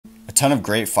ton of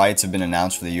great fights have been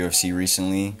announced for the UFC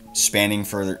recently, spanning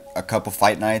for a couple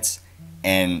fight nights,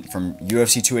 and from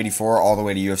UFC 284 all the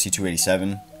way to UFC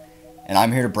 287. And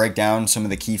I'm here to break down some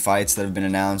of the key fights that have been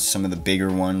announced, some of the bigger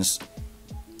ones,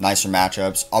 nicer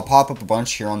matchups. I'll pop up a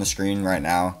bunch here on the screen right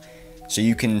now, so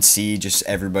you can see just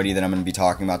everybody that I'm going to be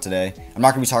talking about today. I'm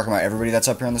not going to be talking about everybody that's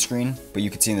up here on the screen, but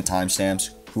you can see in the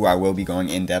timestamps who I will be going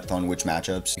in depth on which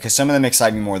matchups, because some of them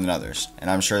excite me more than others, and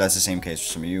I'm sure that's the same case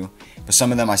for some of you, but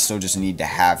some of them I still just need to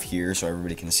have here so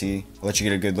everybody can see. I'll let you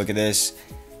get a good look at this,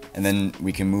 and then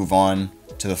we can move on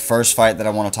to the first fight that I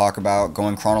want to talk about,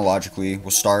 going chronologically.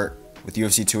 We'll start with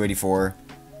UFC 284.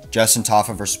 Justin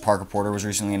Tafa versus Parker Porter was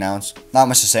recently announced. Not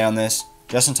much to say on this.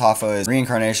 Justin Tafa is a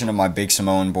reincarnation of my big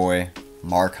Samoan boy,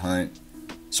 Mark Hunt,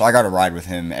 so I gotta ride with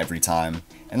him every time.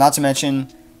 And not to mention,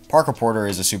 Parker Porter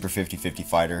is a super 50-50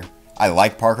 fighter. I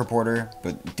like Parker Porter,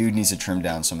 but dude needs to trim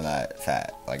down some of that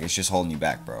fat. Like, it's just holding you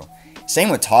back, bro. Same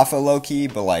with Tafa, low-key,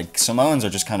 but like, Samoans are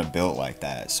just kind of built like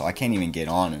that, so I can't even get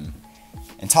on him.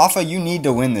 And Tafa, you need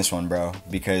to win this one, bro,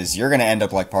 because you're gonna end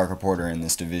up like Parker Porter in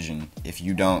this division if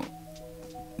you don't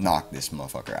knock this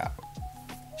motherfucker out.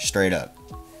 Straight up.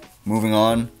 Moving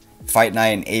on, fight night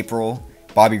in April,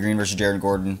 Bobby Green versus Jared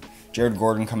Gordon. Jared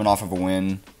Gordon coming off of a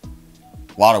win.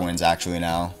 A lot of wins actually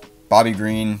now. Bobby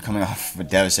Green coming off of a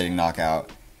devastating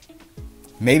knockout.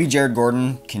 Maybe Jared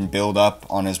Gordon can build up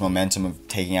on his momentum of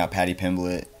taking out Paddy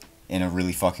Pimblett in a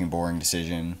really fucking boring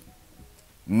decision.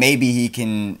 Maybe he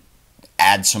can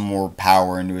add some more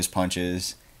power into his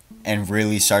punches and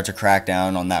really start to crack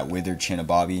down on that withered chin of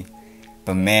Bobby.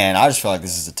 But man, I just feel like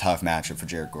this is a tough matchup for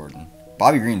Jared Gordon.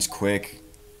 Bobby Green's quick.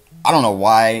 I don't know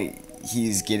why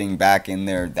he's getting back in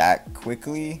there that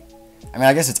quickly. I mean,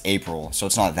 I guess it's April, so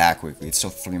it's not that quickly. It's still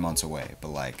 3 months away. But,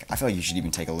 like, I feel like you should even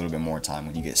take a little bit more time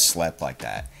when you get slept like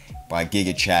that by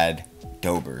Giga Chad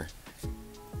Dober.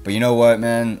 But you know what,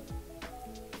 man?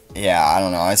 Yeah, I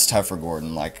don't know. It's tough for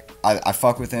Gordon. Like, I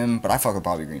fuck with him, but I fuck with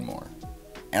Bobby Green more.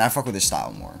 And I fuck with his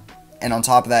style more. And on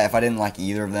top of that, if I didn't like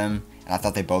either of them, and I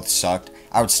thought they both sucked,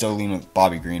 I would still lean with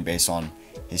Bobby Green based on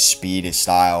his speed, his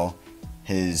style,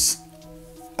 his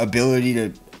ability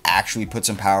to actually put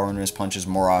some power into his punches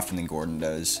more often than Gordon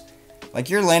does. Like,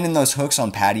 you're landing those hooks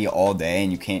on Paddy all day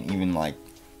and you can't even, like,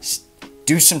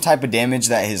 do some type of damage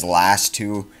that his last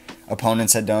two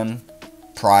opponents had done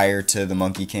prior to the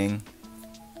Monkey King.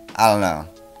 I don't know.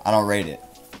 I don't rate it.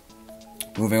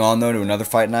 Moving on, though, to another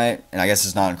fight night, and I guess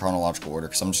it's not in chronological order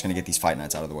because I'm just going to get these fight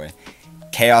nights out of the way.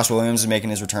 Chaos Williams is making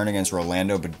his return against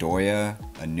Rolando Bedoya,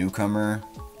 a newcomer.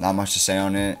 Not much to say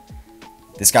on it.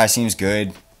 This guy seems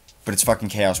good, but it's fucking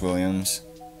Chaos Williams.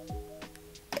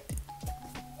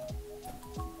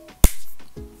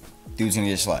 Dude's gonna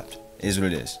get slept. It is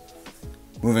what it is.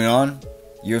 Moving on,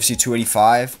 UFC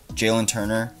 285, Jalen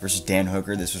Turner versus Dan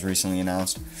Hooker. This was recently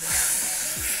announced.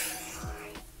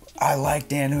 I like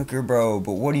Dan Hooker, bro,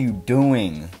 but what are you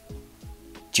doing?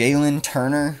 Jalen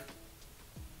Turner,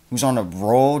 who's on a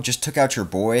roll, just took out your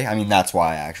boy. I mean, that's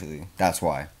why, actually. That's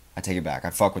why. I take it back. I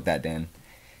fuck with that, Dan.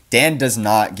 Dan does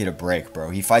not get a break, bro.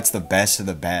 He fights the best of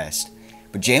the best.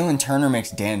 But Jalen Turner makes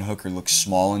Dan Hooker look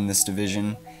small in this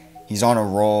division. He's on a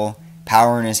roll,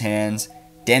 power in his hands.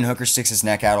 Dan Hooker sticks his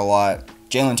neck out a lot.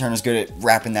 Jalen Turner's good at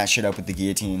wrapping that shit up with the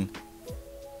guillotine.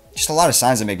 Just a lot of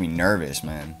signs that make me nervous,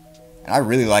 man. And I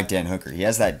really like Dan Hooker. He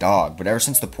has that dog. But ever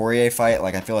since the Poirier fight,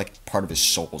 like, I feel like part of his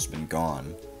soul's been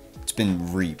gone. It's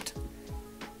been reaped.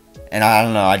 And I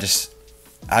don't know,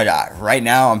 right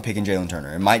now, I'm picking Jalen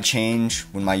Turner. It might change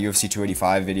when my UFC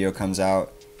 285 video comes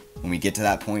out, when we get to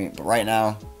that point. But right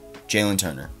now, Jalen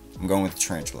Turner. I'm going with the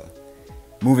Tarantula.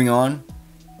 Moving on,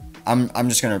 I'm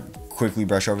just going to quickly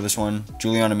brush over this one.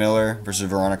 Juliana Miller versus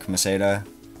Veronica Maceda.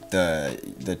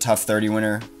 The tough 30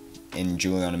 winner in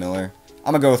Juliana Miller.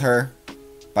 I'm going to go with her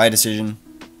by a decision.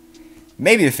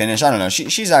 Maybe a finish. I don't know.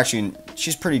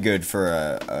 She's pretty good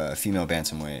for a female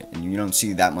bantamweight. And you don't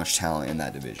see that much talent in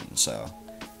that division. So,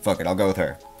 fuck it, I'll go with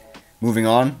her. Moving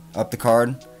on, up the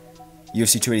card,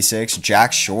 UFC 286,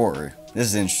 Jack Shore. This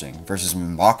is interesting. Versus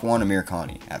Makwan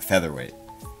Amirkhani at featherweight.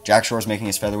 Jack Shore's making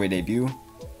his featherweight debut,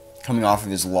 coming off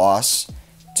of his loss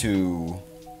to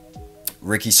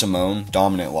Ricky Simone,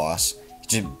 dominant loss. He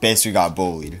just basically got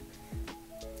bullied.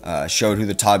 Showed who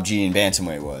the top G in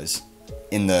bantamweight was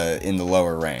in the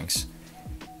lower ranks.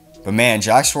 But man,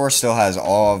 Jack Shore still has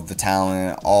all of the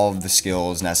talent, all of the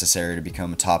skills necessary to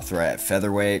become a top threat at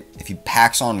featherweight. If he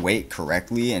packs on weight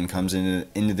correctly and comes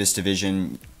into this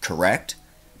division correct,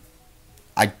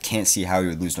 I can't see how he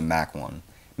would lose to Makwan.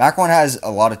 Makwan has a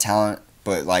lot of talent,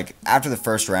 but like after the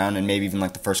first round and maybe even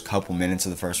like the first couple minutes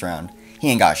of the first round, he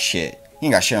ain't got shit. He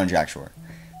ain't got shit on Jack Shore.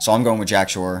 So I'm going with Jack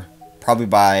Shore Probably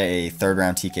by a 3rd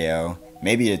round TKO.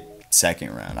 Maybe a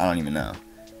 2nd round. I don't even know.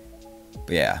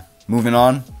 But yeah, moving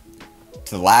on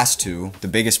to the last two, the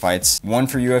biggest fights. One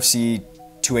for UFC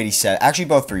 287. Actually,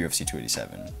 both for UFC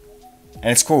 287. And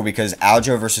it's cool because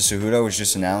Aljo versus Cejudo was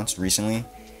just announced recently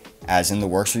as in the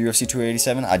works for UFC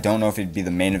 287. I don't know if it'd be the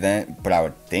main event, but I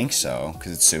would think so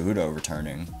because it's Cejudo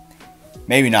returning.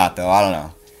 Maybe not, though. I don't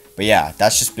know. But yeah,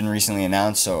 that's just been recently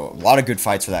announced, so a lot of good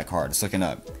fights for that card. It's looking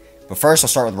up. But first, I'll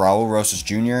start with Raul Rosas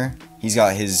Jr. He's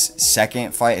got his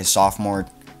 2nd fight, his sophomore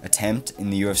attempt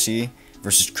in the UFC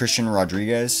versus Christian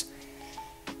Rodriguez.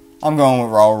 I'm going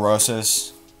with Raul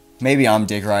Rosas. Maybe I'm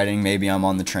dick riding, maybe I'm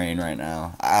on the train right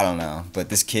now. I don't know. But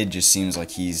this kid just seems like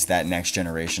he's that next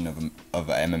generation of an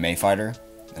MMA fighter.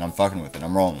 And I'm fucking with it.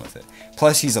 I'm rolling with it.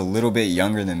 Plus, he's a little bit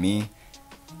younger than me.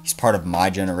 He's part of my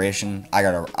generation.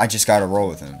 I just gotta roll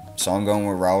with him. So I'm going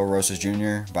with Raul Rosas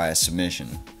Jr. by a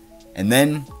submission. And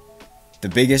then, the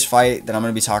biggest fight that I'm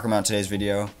going to be talking about in today's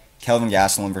video, Kelvin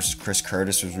Gastelum versus Chris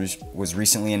Curtis was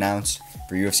recently announced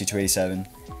for UFC 287.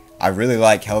 I really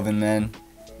like Kelvin, man.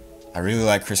 I really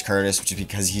like Chris Curtis, just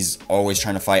because he's always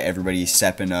trying to fight everybody,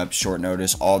 stepping up, short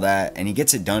notice, all that. And he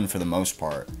gets it done for the most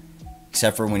part.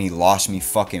 Except for when he lost me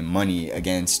fucking money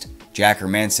against Jack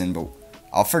Hermansson, but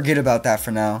I'll forget about that for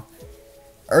now.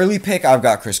 Early pick, I've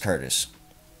got Chris Curtis.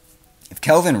 If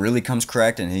Kelvin really comes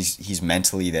correct and he's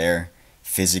mentally there,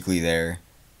 physically there,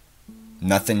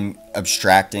 nothing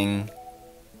abstracting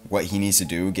what he needs to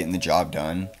do, getting the job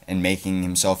done, and making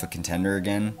himself a contender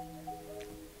again,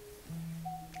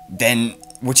 then,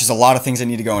 which is a lot of things that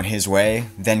need to go in his way,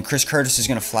 then Chris Curtis is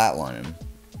going to flatline him.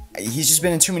 He's just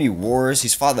been in too many wars.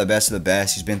 He's fought the best of the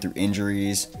best. He's been through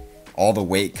injuries, all the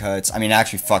weight cuts. I mean,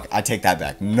 actually, fuck, I take that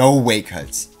back. No weight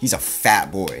cuts. He's a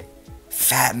fat boy.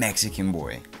 Fat Mexican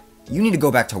boy. You need to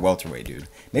go back to welterweight, dude.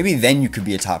 Maybe then you could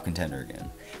be a top contender again.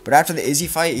 But after the Izzy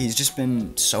fight, he's just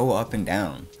been so up and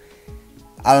down.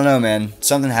 I don't know, man.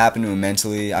 Something happened to him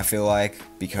mentally, I feel like,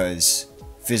 because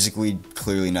physically,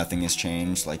 clearly nothing has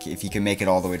changed. Like, if he can make it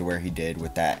all the way to where he did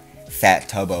with that fat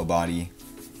Tubbo body,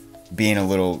 being a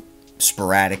little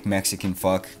sporadic Mexican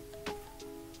fuck,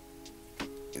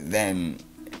 then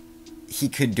he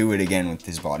could do it again with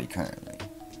his body currently.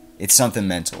 It's something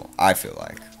mental, I feel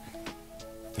like.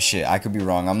 But shit, I could be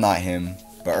wrong. I'm not him.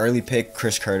 But early pick,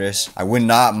 Chris Curtis. I would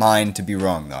not mind to be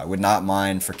wrong, though. I would not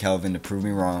mind for Kelvin to prove me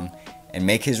wrong and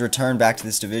make his return back to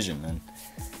this division, man.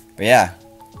 But yeah,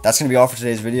 that's going to be all for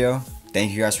today's video.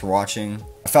 Thank you guys for watching.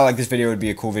 I felt like this video would be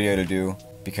a cool video to do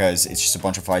because it's just a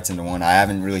bunch of fights into one. I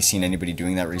haven't really seen anybody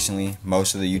doing that recently.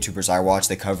 Most of the YouTubers I watch,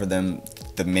 they cover them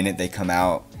the minute they come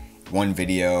out. One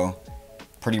video,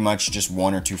 pretty much just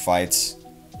 1 or 2 fights.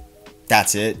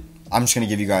 That's it. I'm just going to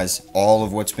give you guys all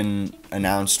of what's been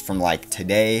announced from like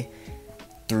today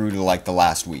through to like the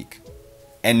last week.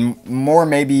 And more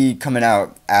may be coming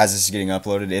out as this is getting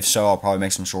uploaded. If so, I'll probably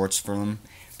make some shorts for them.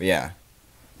 But yeah,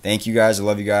 thank you guys. I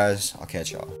love you guys. I'll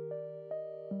catch y'all.